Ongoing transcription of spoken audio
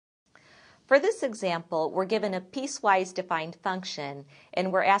For this example, we're given a piecewise defined function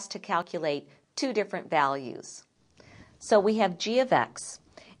and we're asked to calculate two different values. So we have g of x,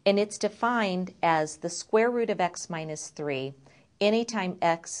 and it's defined as the square root of x minus 3 anytime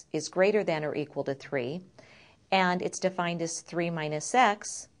x is greater than or equal to 3, and it's defined as 3 minus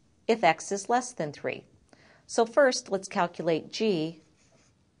x if x is less than 3. So first, let's calculate g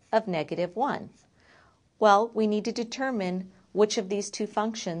of negative 1. Well, we need to determine which of these two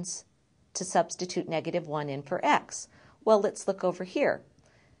functions to substitute negative 1 in for x. Well, let's look over here.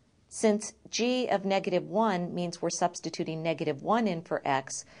 Since g of negative 1 means we're substituting negative 1 in for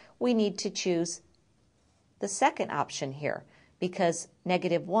x, we need to choose the second option here because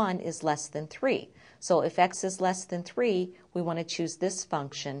negative 1 is less than 3. So if x is less than 3, we want to choose this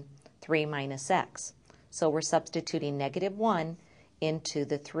function, 3 minus x. So we're substituting negative 1 into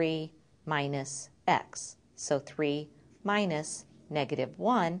the 3 minus x. So 3 minus negative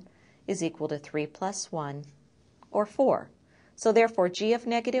 1 is equal to 3 plus 1, or 4. So therefore, g of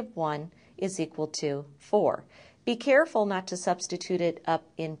negative 1 is equal to 4. Be careful not to substitute it up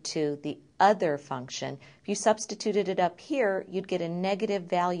into the other function. If you substituted it up here, you'd get a negative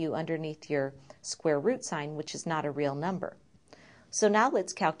value underneath your square root sign, which is not a real number. So now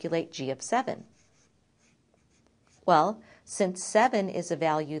let's calculate g of 7. Well, since 7 is a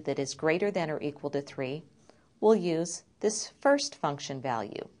value that is greater than or equal to 3, we'll use this first function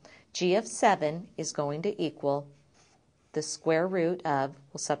value. G of 7 is going to equal the square root of,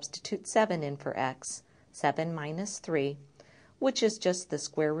 we'll substitute 7 in for x, 7 minus 3, which is just the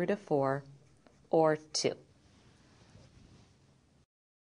square root of 4, or 2.